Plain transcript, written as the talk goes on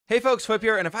Hey folks, fWhip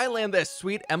here, and if I land this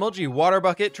sweet MLG water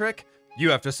bucket trick, you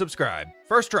have to subscribe.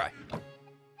 First try.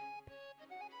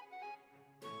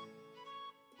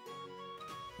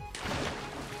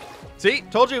 See,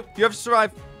 told you, you have to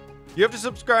survive. You have to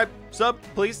subscribe. Sub,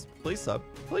 please, please sub,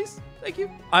 please, thank you.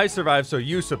 I survived, so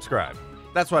you subscribe.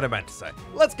 That's what I meant to say.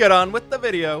 Let's get on with the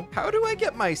video. How do I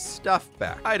get my stuff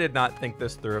back? I did not think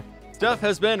this through. Stuff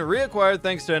has been reacquired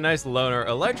thanks to a nice loner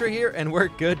Electra here, and we're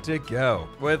good to go.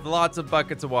 With lots of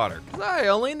buckets of water. 'Cause I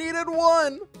only needed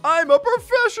one. I'm a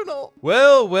professional.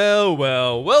 Well,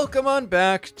 welcome on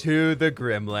back to the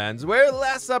Grimlands, where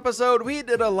last episode we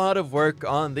did a lot of work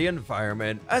on the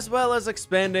environment, as well as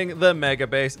expanding the mega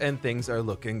base, and things are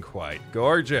looking quite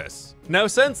gorgeous. Now,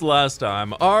 since last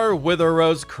time, our Wither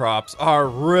Rose crops are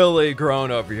really grown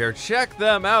over here. Check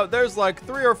them out. There's like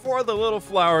 3 or 4 of the little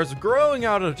flowers growing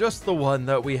out of just the one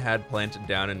that we had planted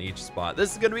down in each spot.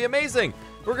 This is gonna be amazing.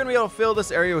 We're gonna be able to fill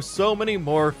this area with so many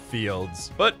more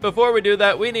fields. But before we do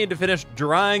that, we need to finish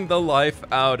drying the life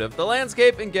out of the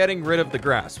landscape and getting rid of the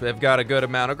grass. We've got a good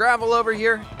amount of gravel over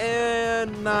here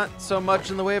and not so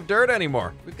much in the way of dirt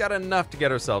anymore. We've got enough to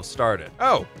get ourselves started.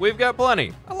 Oh, we've got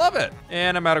plenty. I love it.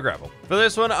 And I'm out of gravel. For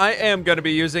this one, I am gonna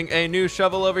be using a new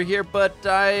shovel over here, but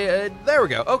there we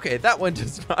go. Okay, that one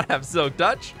does not have silk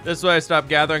touch. This way I stop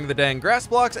gathering the dang grass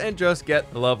blocks and just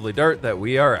get the lovely dirt that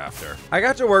we are after. I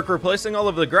got to work replacing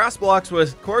all of the grass blocks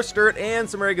with coarse dirt and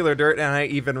some regular dirt, and I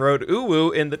even wrote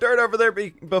ooh in the dirt over there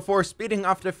before speeding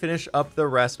off to finish up the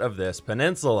rest of this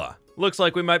peninsula. Looks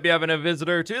like we might be having a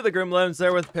visitor to the Grimlands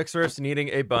there with Pixarus needing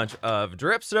a bunch of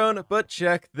dripstone, but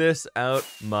check this out,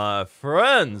 my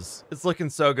friends. It's looking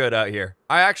so good out here.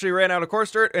 I actually ran out of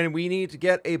coarse dirt and we need to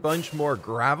get a bunch more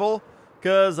gravel,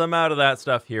 because I'm out of that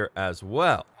stuff here as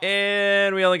well.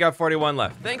 And we only got 41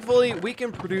 left. Thankfully, we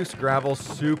can produce gravel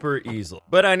super easily.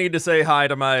 But I need to say hi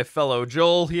to my fellow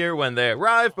Joel here when they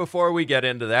arrive before we get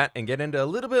into that and get into a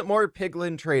little bit more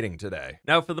piglin trading today.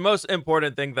 Now, for the most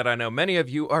important thing that I know many of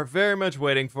you are very much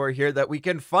waiting for here, that we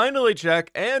can finally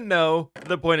check and know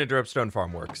the pointed dripstone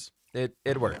farm works. It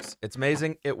works. It's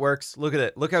amazing. It works. Look at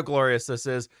it. Look how glorious this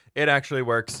is. It actually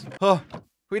works. Oh,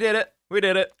 we did it. We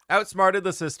did it. Outsmarted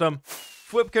the system.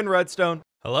 fWhip can redstone.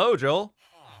 Hello, Joel.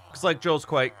 Looks like Joel's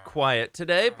quite quiet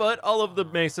today, but all of the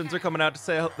masons are coming out to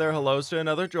say their hellos to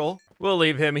another Joel. We'll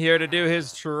leave him here to do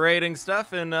his trading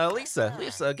stuff. And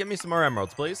Lisa, give me some more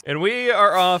emeralds, please. And we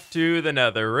are off to the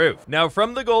nether roof. Now,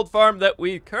 from the gold farm that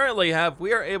we currently have,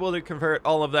 we are able to convert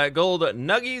all of that gold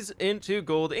nuggies into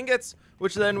gold ingots,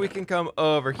 which then we can come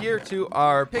over here to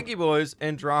our piggy boys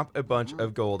and drop a bunch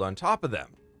of gold on top of them.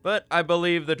 But I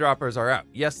believe the droppers are out.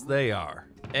 Yes, they are.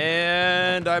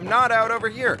 And I'm not out over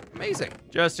here. Amazing.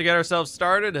 Just to get ourselves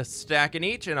started, a stack in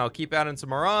each, and I'll keep adding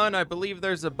some more on. I believe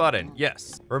there's a button.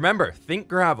 Yes. Remember, think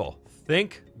gravel.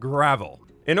 Think gravel.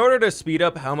 In order to speed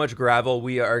up how much gravel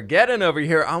we are getting over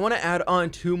here, I want to add on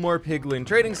 2 more piglin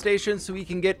trading stations so we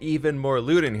can get even more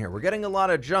loot in here. We're getting a lot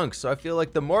of junk, so I feel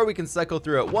like the more we can cycle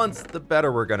through at once, the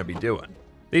better we're going to be doing.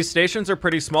 These stations are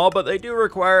pretty small, but they do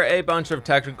require a bunch of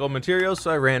technical materials,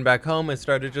 so I ran back home and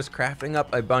started just crafting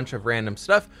up a bunch of random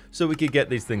stuff so we could get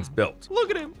these things built.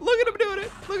 Look at him doing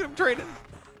it. Look at him trading.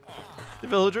 The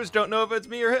villagers don't know if it's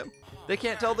me or him. They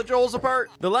can't tell the Joels apart.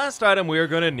 The last item we are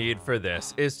gonna need for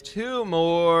this is 2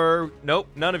 more, nope,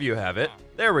 none of you have it.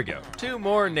 There we go, 2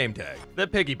 more name tag, the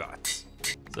piggy bots.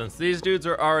 Since these dudes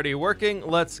are already working,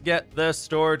 let's get the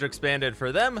storage expanded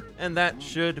for them, and that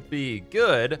should be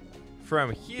good.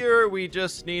 From here, we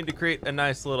just need to create a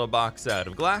nice little box out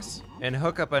of glass and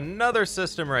hook up another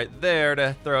system right there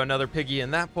to throw another piggy in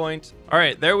that point. All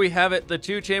right, there we have it. The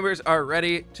 2 chambers are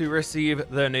ready to receive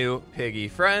the new piggy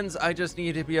friends. I just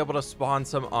need to be able to spawn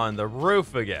some on the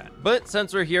roof again. But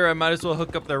since we're here, I might as well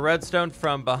hook up the redstone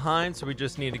from behind. So we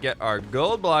just need to get our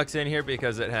gold blocks in here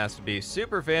because it has to be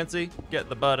super fancy. Get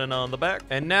the button on the back.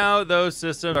 And now those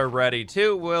systems are ready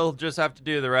too. We'll just have to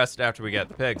do the rest after we get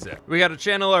the pigs in. We got to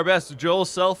channel our best Joel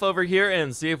self over here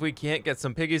and see if we can't get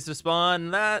some piggies to spawn.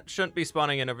 That shouldn't be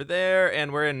spawning in over there,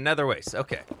 and we're in nether waste.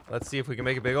 Okay, let's see if we can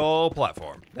make a big old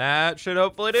platform. That should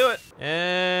hopefully do it.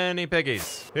 Any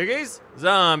piggies? Piggies?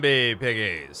 Zombie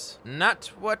piggies.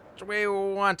 Not what we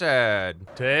wanted.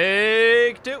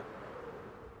 Take 2.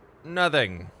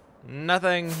 Nothing.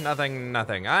 Nothing.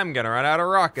 I'm gonna run out of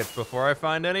rockets before I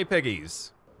find any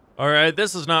piggies. All right,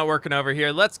 this is not working over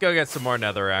here. Let's go get some more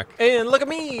netherrack. And look at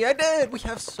me, I did. We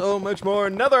have so much more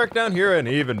netherrack down here, an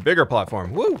even bigger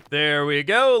platform. Woo. There we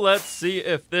go. Let's see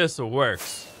if this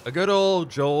works. A good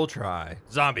old Joel try.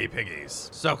 Zombie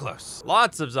piggies. So close.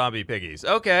 Lots of zombie piggies.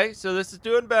 Okay, so this is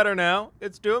doing better now.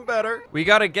 It's doing better. We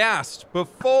got a ghast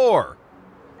before.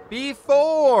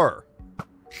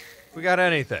 We got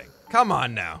anything? Come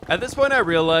on now. At this point, I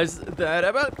realized that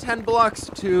about 10 blocks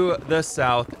to the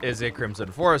south is a Crimson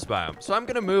Forest biome. So I'm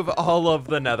gonna move all of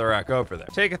the netherrack over there.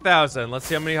 Take 1,000. Let's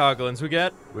see how many hoglins we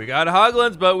get. We got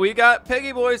hoglins, but we got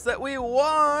piggy boys that we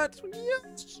want.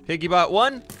 Yes. Piggybot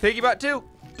 1, Piggybot 2.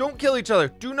 Don't kill each other.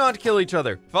 Do not kill each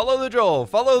other. Follow the Joel.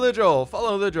 Follow the Joel.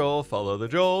 Follow the Joel. Follow the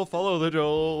Joel. Follow the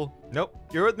Joel. Nope.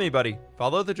 You're with me, buddy.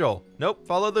 Follow the Joel. Nope.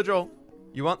 Follow the Joel.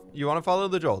 You want to follow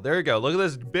the Joel. There you go. Look at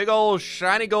this big old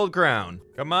shiny gold crown.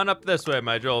 Come on up this way,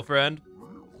 my Joel friend.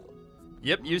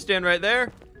 Yep, you stand right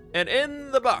there. And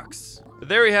in the box. But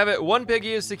there we have it. 1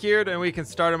 piggy is secured, and we can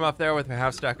start him off there with a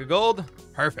half stack of gold.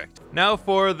 Perfect. Now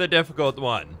for the difficult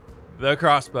one. The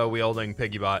crossbow wielding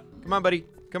Piggybot. Come on, buddy.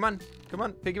 Come on. Come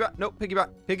on. Piggybot. Nope. Piggybot.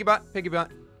 Piggybot. Piggybot.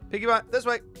 Piggybot. This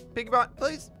way. Piggybot,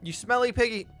 please. You smelly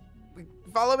piggy.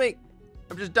 Follow me.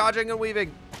 I'm just dodging and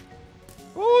weaving.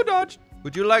 Ooh, dodge.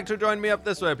 Would you like to join me up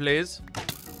this way, please?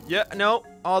 Yeah, no,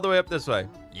 all the way up this way.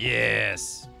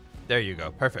 Yes. There you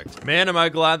go, perfect. Man, am I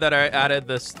glad that I added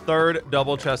this 3rd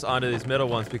double chest onto these middle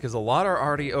ones because a lot are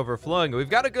already overflowing. We've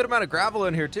got a good amount of gravel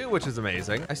in here too, which is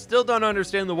amazing. I still don't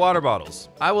understand the water bottles.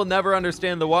 I will never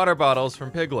understand the water bottles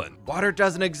from Piglin. Water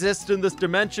doesn't exist in this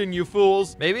dimension, you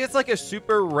fools. Maybe it's like a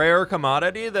super rare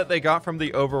commodity that they got from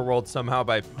the overworld somehow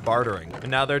by bartering,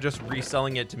 and now they're just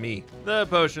reselling it to me. The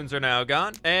potions are now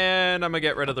gone, and I'm gonna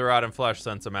get rid of the rotten flesh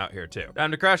since I'm out here too.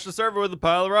 Time to crash the server with a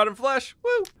pile of rotten flesh.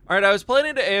 Woo! All right, I was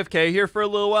planning to AFK here for a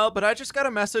little while, but I just got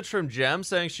a message from Gem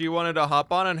saying she wanted to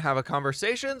hop on and have a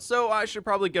conversation, so I should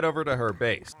probably get over to her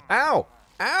base. Ow!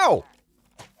 Ow!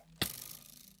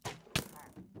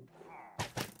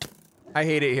 I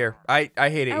hate it here. I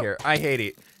hate it here. I hate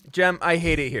it. Gem, I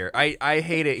hate it here. I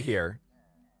hate it here.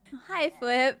 Hi,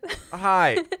 fWhip.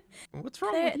 Hi. What's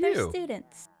wrong with you? They're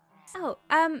students. Oh,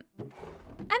 I'm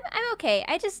okay.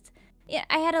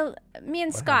 Me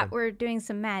and Scott were doing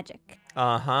some magic.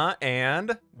 Uh-huh,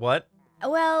 and what?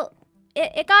 Well,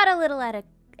 it got a little out of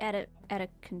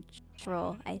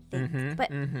control, I think.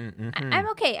 But I'm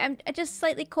okay. I'm just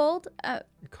slightly cold.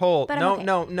 Cold. But No,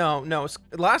 okay. no.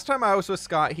 Last time I was with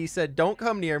Scott, he said, don't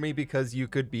come near me because you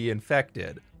could be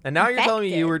infected. And now you're telling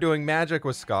me you were doing magic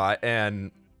with Scott,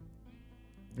 and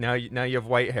now you have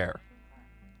white hair.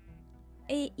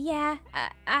 Yeah,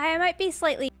 I might be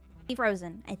slightly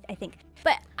frozen, I think.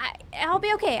 But I'll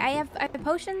be okay. I have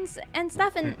potions and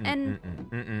stuff, and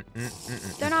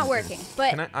they're not working.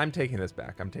 But I'm taking this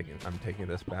back. I'm taking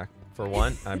this back. For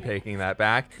one, I'm taking that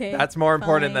back. That's more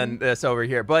important than this over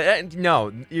here. But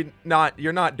no,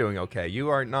 you're not doing okay. You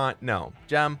are not. No,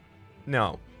 Gem,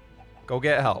 no. Go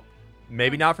get help.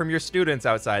 Maybe not from your students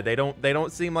outside. They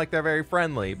don't seem like they're very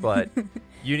friendly. But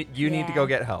you need to go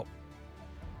get help.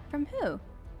 From who?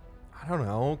 I don't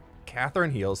know.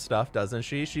 Catherine heals stuff, doesn't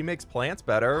she? She makes plants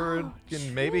better and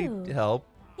can maybe help.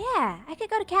 Yeah, I could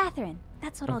go to Catherine.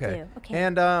 That's what I'll do. Okay.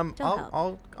 And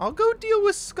I'll go deal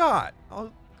with Scott.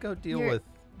 I'll go deal with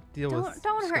Don't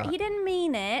Scott. hurt. He didn't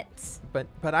mean it.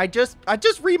 But I just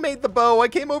remade the bow. I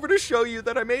came over to show you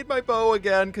that I made my bow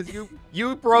again because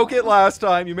you broke it last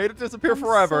time. You made it disappear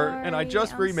forever, and I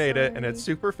just remade it, and it's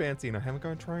super fancy, and I haven't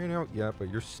gone try it out yet. But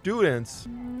your students,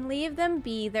 leave them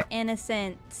be. They're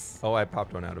innocent. Oh, I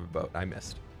popped one out of a boat. I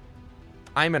missed.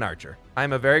 I'm an archer.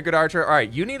 I'm a very good archer. All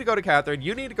right, you need to go to Catherine.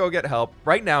 You need to go get help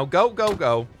right now. Go.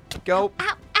 Ow, ow,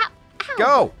 ow. Go.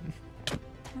 All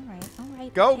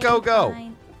right. Go, okay, go.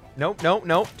 fine. Nope.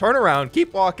 Turn around.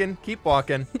 Keep walking.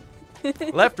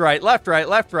 Left, right.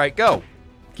 Go.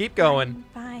 Keep going.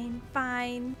 Fine.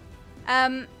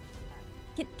 Can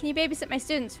you babysit my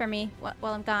students for me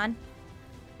while I'm gone?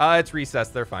 It's recess.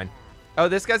 They're fine. Oh,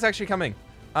 this guy's actually coming.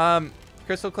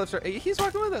 Crystal Cliffs are. He's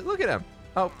walking with it. Look at him.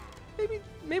 Oh,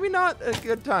 maybe not a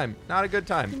good time. Not a good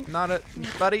time.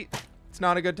 Buddy. It's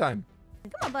not a good time.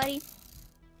 Come on, buddy.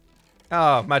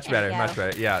 Oh, much better.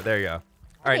 Yeah, there you go.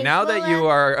 All right, now that you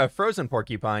are a frozen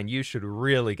porcupine, you should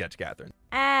really get to Catherine.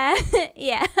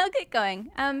 Yeah, I'll get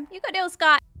going. You go deal with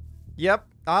Scott. Yep,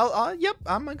 I'm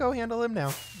gonna go handle him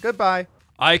now. Goodbye.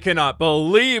 I cannot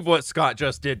believe what Scott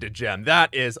just did to Gem.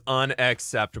 That is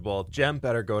unacceptable. Gem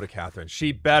better go to Catherine.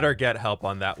 She better get help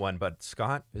on that one. But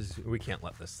Scott, we can't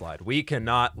let this slide. We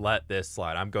cannot let this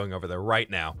slide. I'm going over there right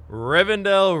now.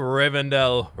 Rivendell.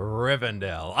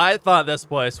 I thought this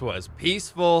place was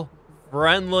peaceful,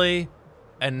 friendly,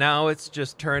 and now it's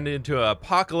just turned into an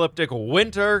apocalyptic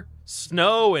winter.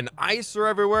 Snow and ice are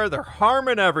everywhere. They're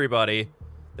harming everybody.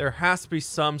 There has to be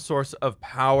some source of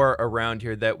power around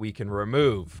here that we can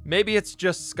remove. Maybe it's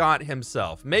just Scott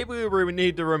himself. Maybe we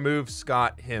need to remove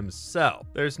Scott himself.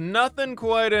 There's nothing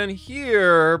quite in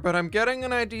here, but I'm getting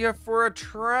an idea for a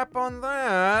trap on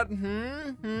that.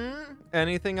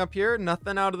 Anything up here?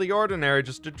 Nothing out of the ordinary,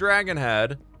 just a dragon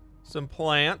head. Some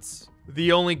plants.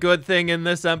 The only good thing in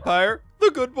this empire,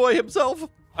 the good boy himself.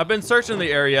 I've been searching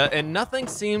the area and nothing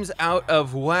seems out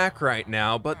of whack right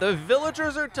now, but the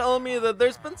villagers are telling me that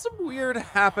there's been some weird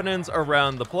happenings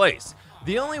around the place.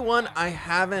 The only one I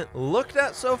haven't looked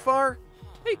at so far,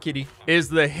 hey kitty, is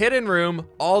the hidden room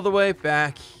all the way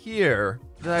back here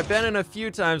that I've been in a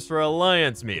few times for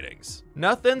alliance meetings.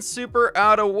 Nothing super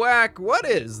out of whack. What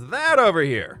is that over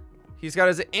here? He's got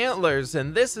his antlers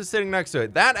and this is sitting next to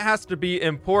it. That has to be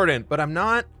important, but I'm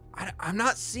not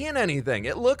seeing anything.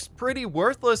 It looks pretty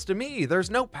worthless to me.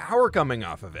 There's no power coming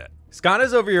off of it. Scott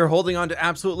is over here holding on to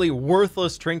absolutely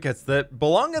worthless trinkets that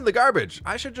belong in the garbage.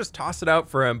 I should just toss it out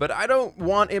for him, but I don't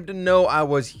want him to know I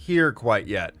was here quite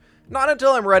yet. Not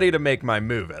until I'm ready to make my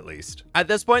move, at least. At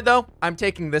this point, though, I'm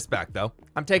taking this back, though.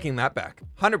 I'm taking that back.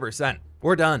 100%.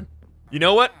 We're done. You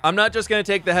know what? I'm not just gonna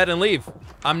take the head and leave.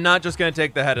 I'm not just gonna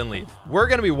take the head and leave. We're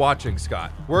gonna be watching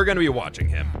Scott. We're gonna be watching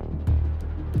him.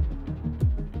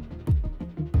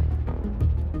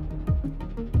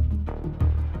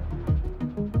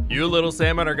 You little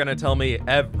salmon are gonna tell me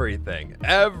everything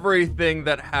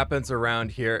that happens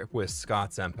around here with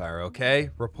Scott's Empire, okay?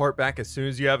 Report back as soon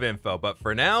as you have info, but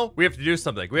for now, we have to do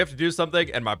something. We have to do something,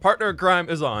 and my partner in crime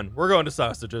is on. We're going to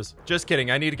sausages. Just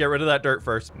kidding, I need to get rid of that dirt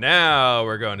first. Now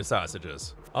we're going to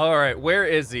sausages. All right, where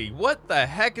is he? What the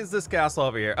heck is this castle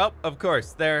over here? Oh, of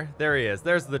course, there he is.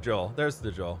 There's the Joel, there's the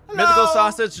Joel. Hello? Mythical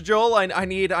sausage, Joel, I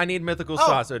need mythical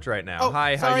sausage right now.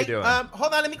 Hi, sorry. how you doing?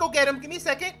 Hold on, let me go get him. Give me a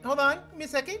second. Hold on, give me a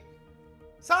second.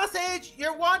 Sausage,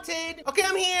 you're wanted. Okay,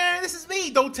 I'm here. This is me.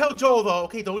 Don't tell Joel though.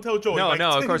 Okay, don't tell Joel.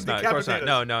 No, of course not. Of course not.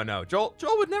 No. Joel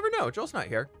would never know. Joel's not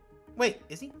here. Wait,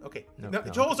 is he? Okay. No.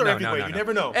 Joel's are everywhere. You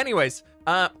never know. Anyways,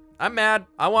 I'm mad.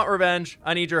 I want revenge.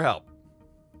 I need your help.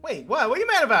 Wait, what? What are you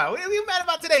mad about? What are you mad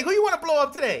about today? Who you want to blow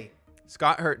up today?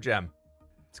 Scott hurt Gem.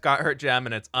 Scott hurt Gem,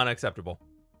 and it's unacceptable.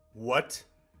 What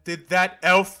did that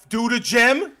elf do to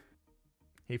Gem?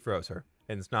 He froze her,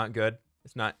 and it's not good.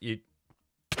 It's not you.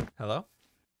 Hello?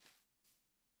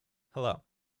 Hello?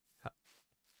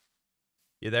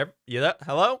 You there? You there?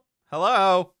 Hello?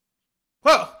 Hello?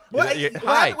 Whoa! What?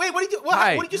 Hi. Wait, what did you? What?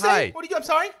 Hi. What did you say? Hi. What did you? I'm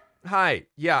sorry. Hi.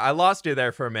 Yeah, I lost you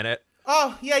there for a minute.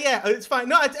 Oh, yeah, it's fine.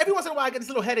 No, every once in a while I get this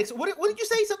little headache. So what did you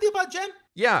say? Something about Gem?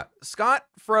 Yeah, Scott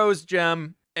froze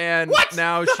Gem, and What?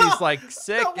 now No, she's like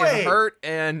sick no way. and hurt,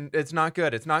 and it's not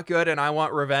good. It's not good, and I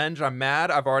want revenge. I'm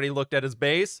mad. I've already looked at his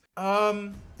base.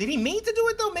 Did he mean to do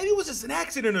it though? Maybe it was just an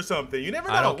accident or something. You never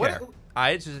know. I don't care.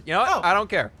 I just, you know what? Oh. I don't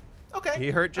care. Okay.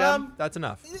 He hurt Gem. That's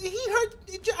enough. He hurt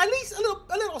at least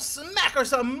a little smack or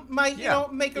something might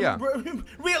make him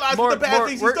realize what the bad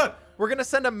things he's done. We're gonna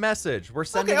send a message. We're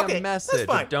sending a message. That's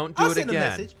fine. Don't do I'll it send again. A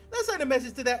message. Let's send a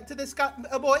message to this Scott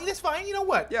boy. That's fine. You know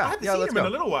what? Yeah, I haven't yeah, seen let's him in go.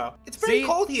 a little while. It's very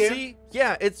cold here. See,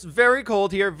 yeah, it's very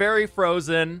cold here. Very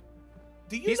frozen.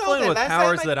 Do you He's know playing that with last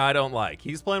powers time that I don't like.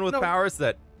 He's playing with powers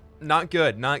that not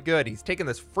good. Not good. He's taking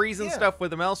this freezing stuff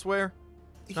with him elsewhere.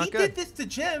 It's not he good. did this to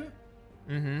Gem.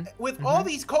 With all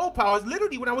these cold powers,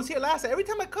 literally when I was here last time, every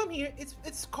time I come here,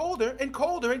 it's colder and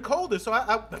colder and colder. So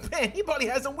man, he probably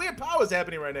has some weird powers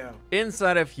happening right now.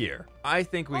 Inside of here, I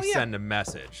think we send a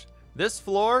message. This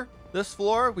floor,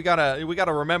 we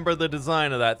gotta remember the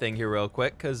design of that thing here real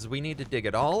quick, because we need to dig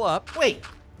it all up. Wait,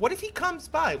 what if he comes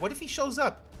by? What if he shows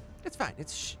up? It's fine.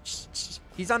 It's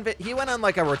he went on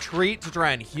like a retreat to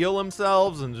try and heal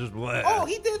himself and just bleh. Oh,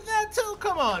 he did that too.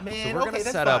 Come on, man. So we're gonna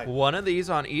set up one of these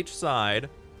on each side.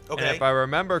 Okay. And if I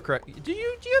remember correctly, do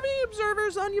you have any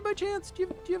observers on you by chance? Do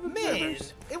you have observers? Man,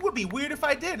 it would be weird if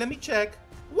I did. Let me check.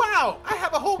 Wow, I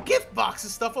have a whole gift box of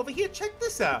stuff over here. Check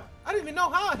this out. I didn't even know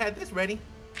how I had this ready.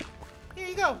 Here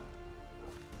you go.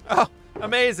 Oh,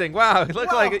 amazing! Wow, it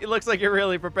looks like you're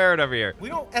really prepared over here. We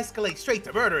don't escalate straight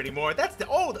to murder anymore. That's the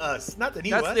old us, not the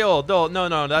new us. That's the old.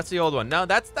 No, that's the old one. No,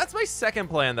 that's my second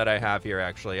plan that I have here.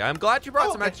 Actually, I'm glad you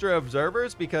brought some extra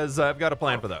observers because I've got a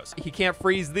plan for those. He can't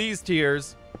freeze these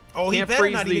tiers. Oh, he better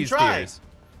not even try.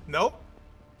 Nope.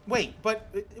 Wait,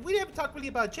 but we haven't talked really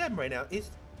about Gem right now. Is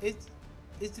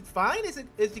it fine? Is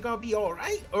it gonna be all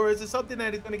right, or is it something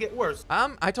that is gonna get worse?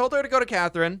 I told her to go to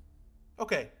Catherine.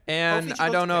 Okay. And I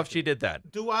don't know if she did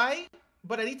that. Do I?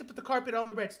 But I need to put the carpet on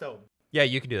the redstone. Yeah,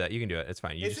 you can do that. You can do it. It's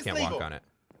fine. You just can't walk on it.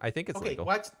 I think it's legal.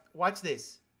 Okay, watch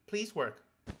this. Please work.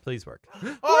 Please work.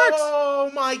 Oh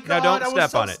my God! Now don't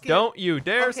step on it. Don't you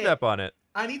dare step on it.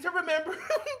 I need to remember.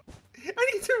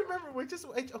 I need to remember. We're just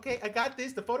okay. I got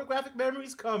this. The photographic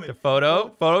memory's coming. The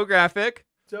photographic.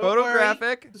 Don't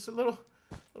Photographic. Worry. It's a little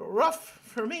rough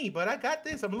for me, but I got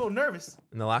this. I'm a little nervous.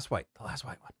 And the last white one.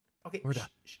 Okay, We're done.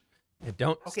 And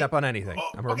don't Okay. step on anything. Oh,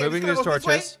 I'm okay, removing this these guy goes this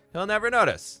torches. He'll never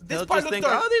notice. This He'll part just looks think,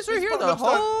 dark. oh, these were This here part the looks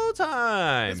dark. whole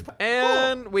time. This part-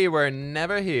 And we were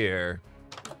never here.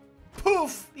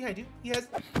 Poof! Behind you. He has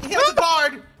a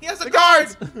guard. He has a The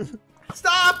guard. guards!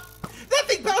 Stop! That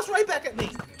thing bounced right back at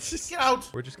me. Get out.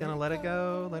 We're just gonna let it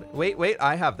go. Wait,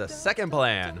 I have the second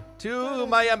plan. To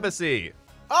my embassy.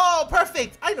 Oh,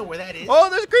 perfect. I know where that is. Oh,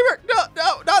 there's a creeper.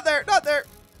 No, not there.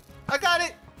 I got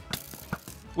it.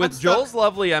 With I'm stuck. Joel's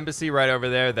lovely embassy right over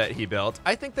there that he built,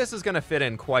 I think this is gonna fit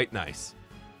in quite nice.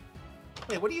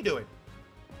 Wait, what are you doing?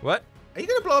 What? Are you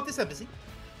gonna blow up this embassy?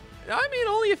 I mean,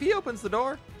 only if he opens the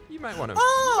door. You might want to.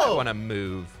 Oh!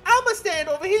 Move. I'm gonna stand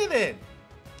over here then.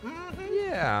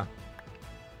 Yeah.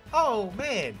 Oh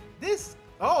man, this.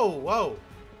 Oh, whoa.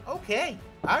 Okay.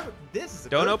 This is.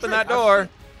 Don't open that door.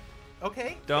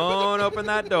 Okay. Don't open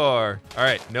that door. All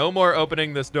right, no more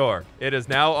opening this door. It is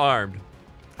now armed.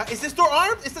 Is this door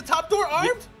armed? Is the top door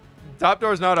armed? Top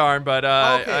door's not armed, but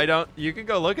Okay. I don't. You can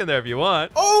go look in there if you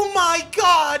want. Oh my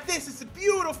God! This is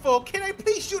beautiful. Can I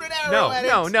please shoot an arrow at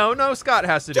it? No. Scott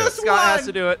has to do Just it. Scott has one.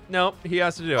 to do it. Nope, he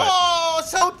has to do it. Oh,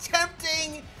 so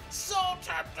tempting! So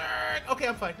tempting! Okay,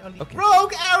 I'm fine. I'll leave. Okay.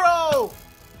 Rogue arrow!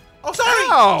 Oh, sorry!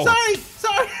 Ow!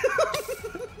 Sorry!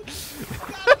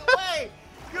 Got in the way!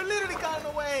 You literally got in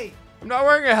the way! I'm not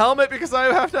wearing a helmet because I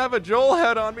have to have a Joel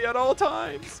head on me at all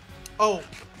times. Oh,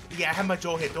 yeah, I have my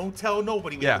Joel head. Don't tell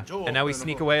nobody we have a Joel. And now we No.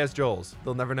 sneak away as Joels.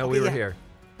 They'll never know Okay, we were yeah. here.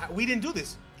 We didn't do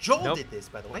this. Joel Nope. did this,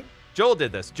 by the way. Joel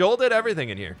did this. Joel did everything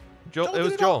in here. Joel It did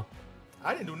was it all. Joel.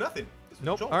 I didn't do nothing. This was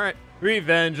Nope. Joel. All right.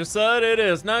 Revenge aside, it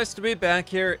is nice to be back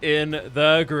here in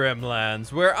the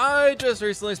Grimlands, where I just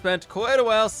recently spent quite a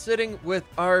while sitting with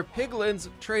our piglins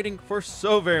trading for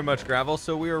so very much gravel,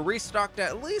 so we were restocked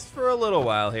at least for a little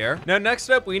while here. Now, next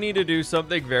up, we need to do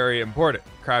something very important.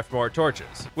 Craft more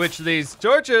torches, which these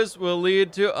torches will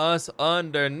lead to us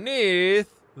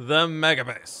underneath the mega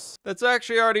base. That's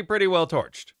actually already pretty well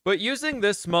torched. But using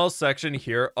this small section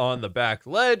here on the back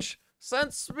ledge,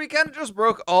 since we kind of just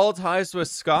broke all ties with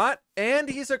Scott, and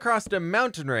he's across a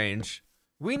mountain range,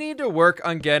 we need to work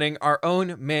on getting our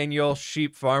own manual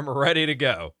sheep farm ready to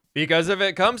go. Because if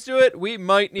it comes to it, we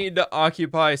might need to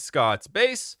occupy Scott's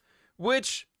base,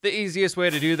 which the easiest way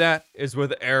to do that is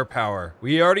with air power.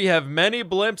 We already have many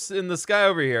blimps in the sky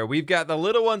over here. We've got the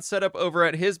little one set up over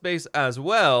at his base as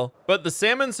well, but the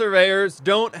salmon surveyors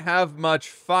don't have much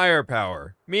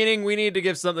firepower, meaning we need to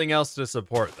give something else to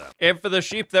support them. And for the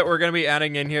sheep that we're gonna be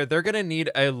adding in here, they're gonna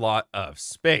need a lot of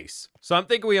space. So I'm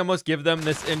thinking we almost give them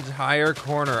this entire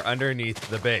corner underneath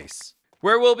the base,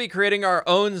 where we'll be creating our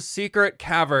own secret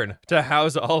cavern to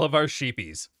house all of our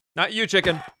sheepies. Not you,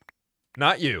 chicken.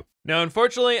 Not you. Now,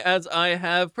 unfortunately, as I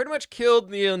have pretty much killed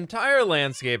the entire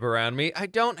landscape around me, I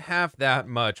don't have that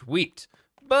much wheat.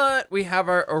 But we have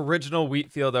our original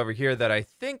wheat field over here that I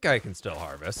think I can still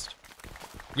harvest.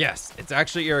 Yes, it's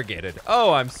actually irrigated.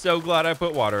 Oh, I'm so glad I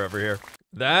put water over here.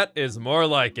 That is more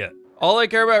like it. All I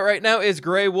care about right now is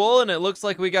gray wool, and it looks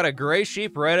like we got a gray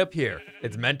sheep right up here.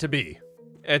 It's meant to be.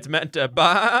 It's meant to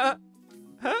buy.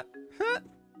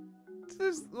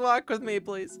 Just walk with me,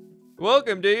 please.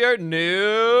 Welcome to your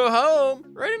new home.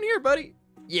 Right in here, buddy.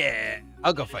 Yeah,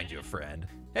 I'll go find you a friend.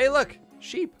 Hey, look,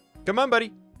 sheep. Come on,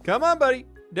 buddy. Come on, buddy.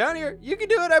 Down here. You can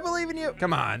do it. I believe in you.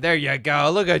 Come on. There you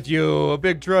go. Look at you. A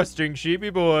big trusting sheepy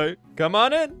boy. Come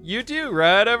on in. You too.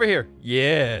 Right over here.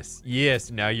 Yes.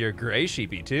 Yes. Now you're gray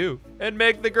sheepy too. And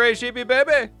make the gray sheepy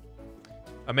baby.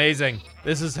 Amazing.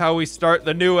 This is how we start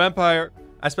the new empire.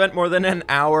 I spent more than an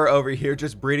hour over here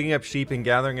just breeding up sheep and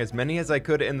gathering as many as I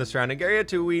could in the surrounding area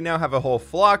till we now have a whole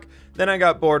flock. Then I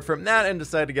got bored from that and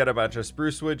decided to get a bunch of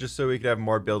spruce wood just so we could have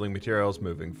more building materials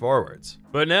moving forwards.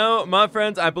 But now, my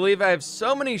friends, I believe I have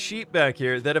so many sheep back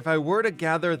here that if I were to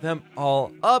gather them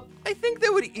all up, I think they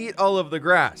would eat all of the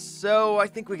grass. So I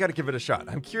think we gotta give it a shot.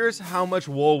 I'm curious how much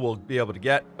wool we'll be able to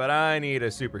get, but I need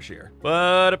a super shear.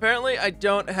 But apparently I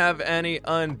don't have any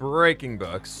unbreaking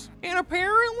books. And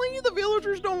apparently the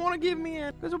villagers don't want to give me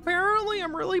it, because apparently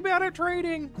I'm really bad at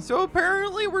trading. So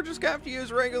apparently we're just gonna have to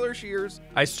use regular shears.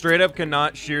 I straight up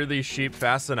cannot shear these sheep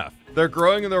fast enough. They're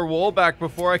growing their wool back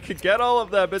before I could get all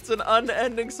of them. It's an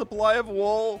unending supply of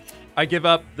wool. I give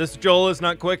up. This Joel is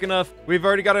not quick enough. We've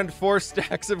already gotten 4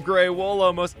 stacks of gray wool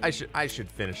almost. I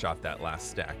should finish off that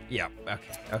last stack. Yeah,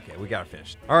 okay, we gotta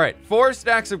finish. All right, 4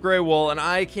 stacks of gray wool, and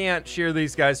I can't shear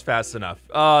these guys fast enough.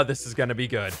 Oh, this is gonna be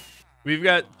good. We've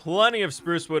got plenty of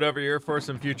spruce wood over here for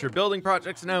some future building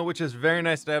projects now, which is very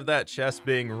nice to have that chest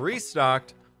being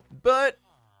restocked. But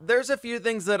there's a few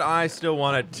things that I still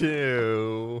want to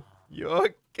do. You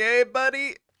okay,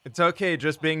 buddy? It's okay,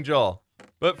 just being Joel.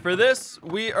 But for this,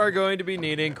 we are going to be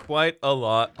needing quite a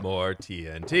lot more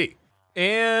TNT.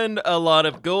 And a lot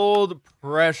of gold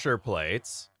pressure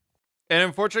plates. And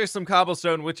unfortunately some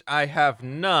cobblestone, which I have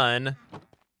none.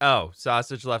 Oh,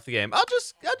 Sausage left the game. I'll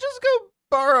just go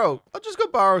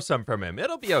borrow some from him.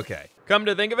 It'll be okay. Come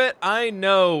to think of it, I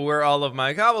know where all of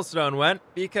my cobblestone went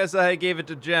because I gave it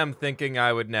to Gem thinking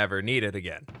I would never need it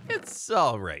again. It's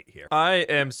all right here. I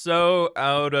am so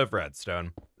out of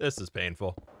redstone. This is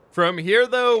painful. From here,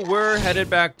 though, we're headed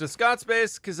back to Scott's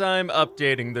base because I'm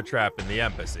updating the trap in the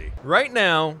embassy. Right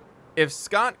now, if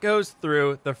Scott goes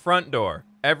through the front door,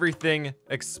 everything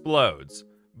explodes.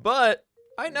 But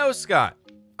I know Scott.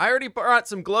 I already brought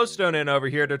some glowstone in over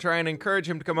here to try and encourage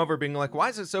him to come over, being like, why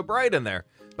is it so bright in there?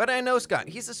 But I know Scott.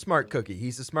 He's a smart cookie.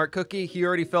 He's a smart cookie. He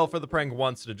already fell for the prank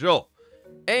once to Joel.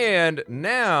 And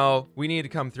now we need to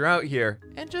come throughout here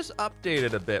and just update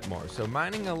it a bit more. So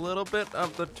mining a little bit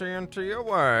of the TNT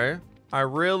away. I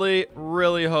really,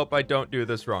 really hope I don't do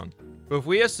this wrong. But if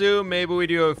we assume maybe we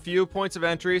do a few points of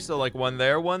entry, so like one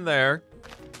there,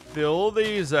 fill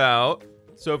these out.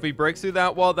 So if he breaks through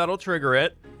that wall, that'll trigger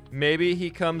it. Maybe he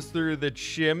comes through the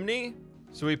chimney.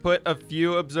 So we put a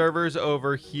few observers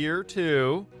over here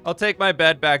too. I'll take my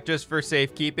bed back just for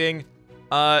safekeeping.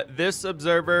 This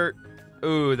observer,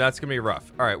 ooh, that's gonna be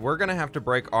rough. All right, we're gonna have to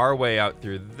break our way out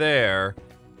through there.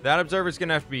 That observer's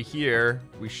gonna have to be here.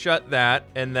 We shut that,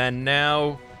 and then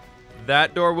now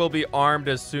that door will be armed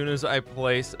as soon as I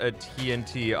place a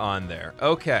TNT on there.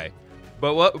 Okay,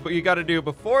 but what you gotta do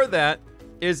before that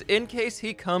is in case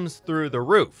he comes through the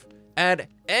roof, at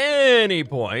any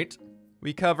point,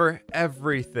 we cover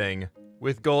everything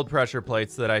with gold pressure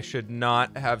plates that I should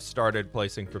not have started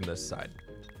placing from this side.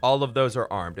 All of those are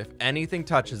armed. If anything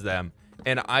touches them,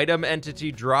 an item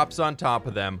entity drops on top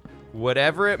of them,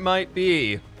 whatever it might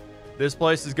be, this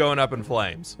place is going up in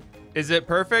flames. Is it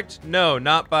perfect? No,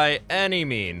 not by any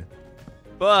mean,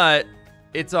 but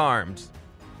it's armed.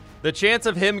 The chance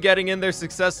of him getting in there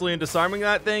successfully and disarming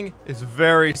that thing is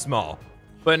very small.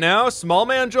 But now, Small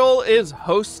Man Joel is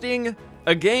hosting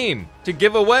a game to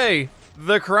give away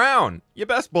the crown. You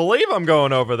best believe I'm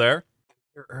going over there.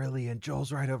 You're early and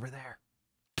Joel's right over there.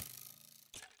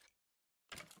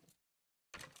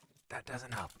 That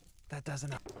doesn't help. That doesn't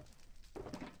help.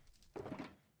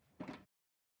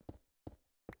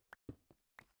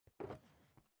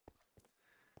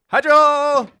 Hi,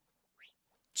 Joel!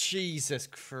 Jesus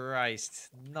Christ.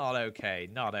 Not okay.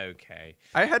 Not okay.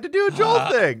 I had to do a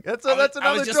Joel thing. That's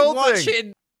another Joel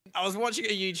thing. I was watching a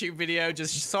YouTube video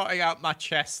just sorting out my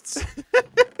chests.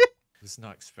 Was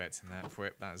not expecting that,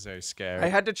 fWhip. That's so scary. I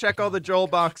had to check all the Joel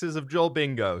boxes of Joel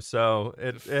Bingo, so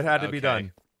it had to be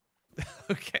done.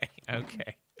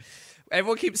 Okay.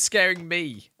 Everyone keeps scaring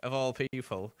me, of all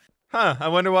people. Huh, I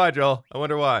wonder why, Joel. I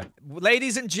wonder why.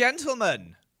 Ladies and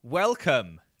gentlemen,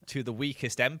 welcome to the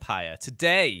weakest empire.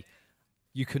 Today,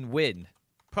 you can win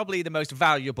probably the most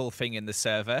valuable thing in the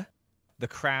server, the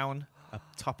crown up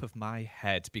top of my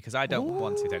head, because I don't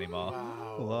want it anymore.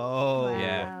 Wow. Whoa.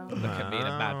 Yeah, look at me in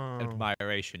a mad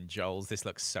admiration, Joel. This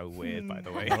looks so weird, by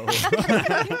the way.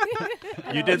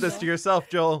 You did this to yourself,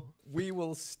 Joel. We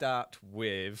will start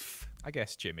with, I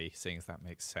guess, Jimmy, seeing as that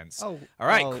makes sense. Oh, all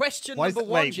right. Question number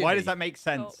one, Jimmy. Why does that make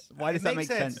sense? Why does that make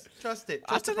sense? Trust it.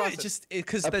 I don't know. Just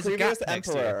because there's a gap next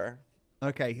to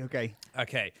it.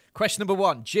 Okay. Question number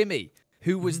one, Jimmy.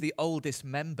 Who was the oldest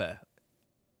member?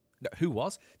 No, who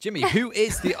was? Jimmy, who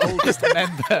is the oldest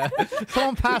member?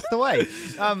 Someone passed away.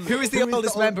 Who is the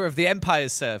oldest member of the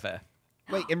Empires server?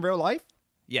 Wait, in real life?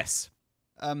 Yes.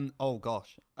 Oh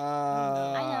gosh.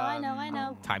 I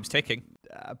know. Time's ticking.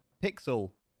 Pixel.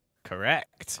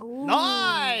 Correct. Ooh.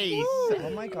 Nice!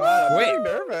 Oh my god, I'm Wait. really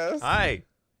nervous. Hi.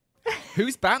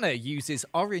 Whose banner uses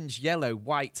orange, yellow,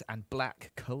 white, and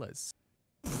black colors?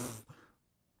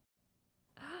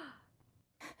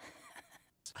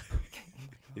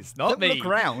 It's not me. Don't look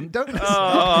around. Don't look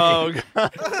Oh,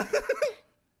 God.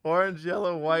 Orange,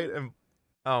 yellow, white, and...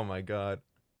 Oh, my God.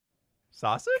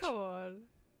 Sausage? Come on.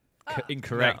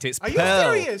 Incorrect. No. It's Are you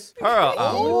Pearl. serious? Pearl.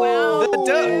 Oh. Wow. The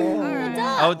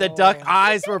duck. Oh, the duck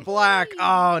eyes were black.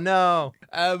 Oh, no.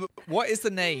 What is the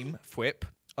name, fWhip,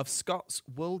 of Scott's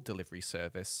wool delivery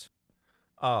service?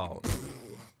 Oh.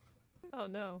 Oh,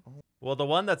 no. Well, the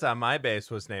one that's on my base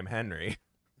was named Henry.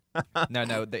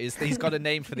 No, he's got a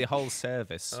name for the whole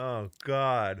service. Oh,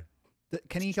 God.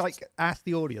 Can you, like, ask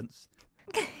the audience?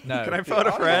 No. Can I phone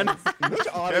a friend? Which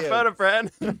Can I phone a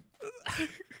friend?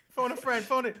 Phone a friend.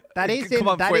 Phone it. That is Come in.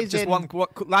 on, That fWhip, is just in. one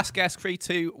last guess. 3,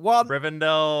 2, 1.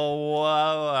 Rivendell,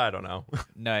 well, I don't know.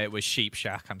 No, it was Sheep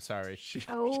Shack. I'm sorry.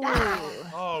 Oh.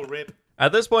 Oh, rip.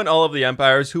 At this point, all of the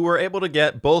Empires who were able to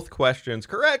get both questions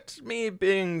correct, me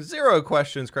being 0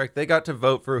 questions correct, they got to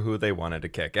vote for who they wanted to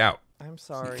kick out. I'm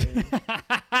sorry.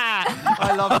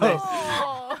 I love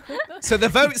this. So the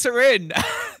votes are in,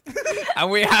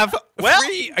 and we have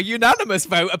a unanimous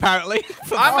vote apparently.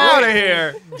 I'm out of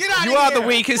here. Get out You of are here. the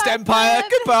weakest empire.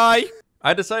 Goodbye.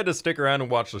 I decided to stick around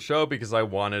and watch the show because I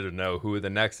wanted to know who the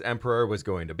next Emperor was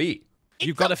going to be.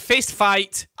 You've got a fist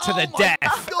fight to the death.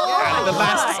 And the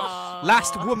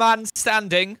last woman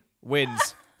standing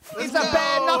wins. It's a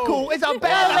bare knuckle. It's a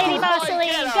bare Go, Lady knuckle.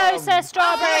 Marceline. Go, Sir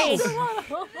Strawberry.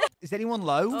 Is anyone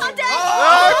low? I'm dead.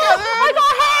 I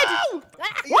got a head.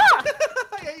 What?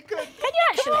 Yeah, you could. Can you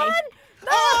actually?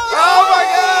 Oh my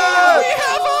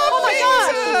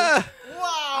god!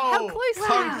 Wow. How close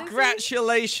were you, Lizzie?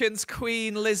 Congratulations,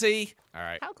 Queen Lizzie. All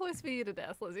right. How close were you to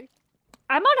death, Lizzie?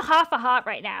 I'm on half a heart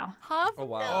right now. Half? Oh,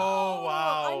 wow. Oh,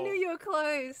 wow. I knew you were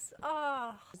close.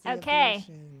 Oh. Okay.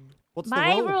 What's the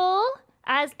My rule? rule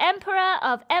as Emperor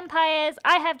of Empires,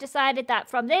 I have decided that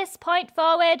from this point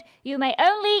forward, you may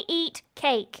only eat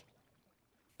cake.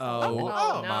 Oh, no.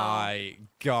 my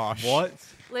gosh. What?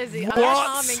 Lizzie, What?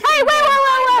 I'm charming. Hey,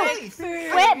 whoa! Nice. Food.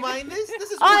 I don't mind this.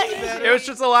 This is I- way better. It was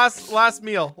just the last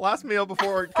meal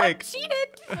before cake. Cheated.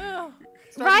 Ugh.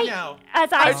 Starting Right now.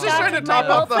 as I I was just trying to started my top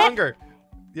off the roleplay, hunger.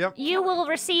 Yep. you will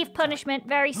receive punishment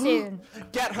very soon.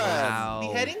 Get her. Wow.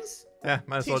 Beheadings? Yeah,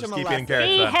 might as well Teach just him a keep eating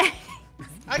carrots then.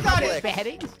 I got it.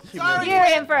 Beheading. Sorry. You're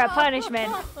in for a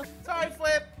punishment. Sorry,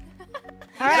 Flip.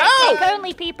 All right, No! cake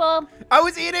only, people. I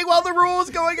was eating while the rule was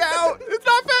going out. It's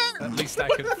not fair. At least I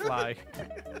could fly.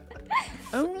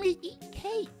 Only eat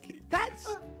cake. That's.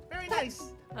 Very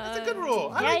nice. That's a good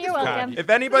rule. I Yeah, like you're this welcome. If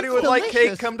anybody It's would like cake,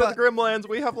 delicious, come to the but- Grimlands.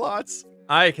 We have lots.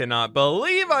 I cannot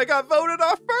believe I got voted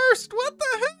off first. What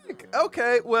the heck?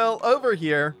 Okay, well, over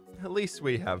here, at least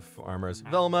we have farmers.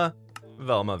 Velma.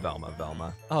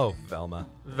 Oh, Velma.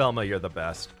 Velma, you're the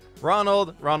best.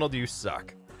 Ronald, you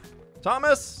suck.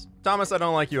 Thomas, I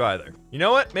don't like you either. You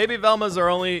know what? Maybe Velma's our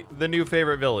only the new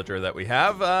favorite villager that we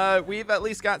have. We've at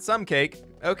least got some cake.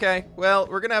 Okay, well,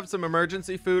 we're gonna have some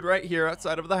emergency food right here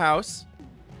outside of the house.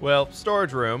 Well,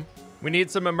 storage room. We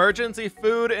need some emergency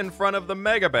food in front of the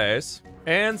mega base.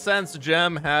 And since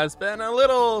Jem has been a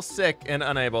little sick and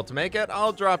unable to make it,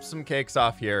 I'll drop some cakes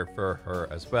off here for her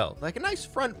as well. Like a nice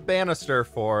front banister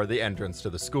for the entrance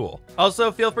to the school.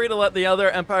 Also, feel free to let the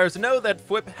other Empires know that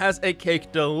fWhip has a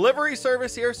cake delivery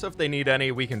service here, so if they need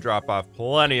any, we can drop off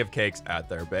plenty of cakes at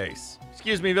their base.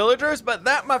 Excuse me, villagers, but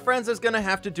that, my friends, is gonna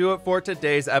have to do it for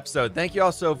today's episode. Thank you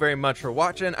all so very much for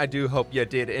watching. I do hope you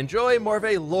did enjoy more of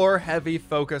a lore-heavy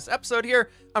focus episode here.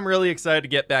 I'm really excited to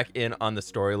get back in on the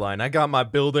storyline. I got my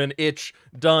building itch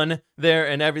done there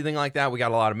and everything like that. We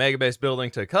got a lot of mega base building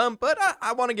to come, but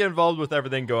I want to get involved with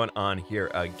everything going on here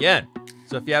again.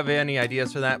 So if you have any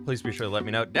ideas for that, please be sure to let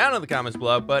me know down in the comments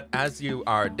below. But as you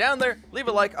are down there, leave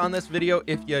a like on this video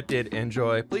if you did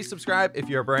enjoy. Please subscribe if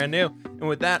you're brand new. And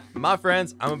with that, my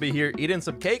friends, I'm gonna be here eating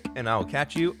some cake, and I'll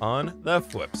catch you on the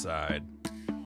flip side.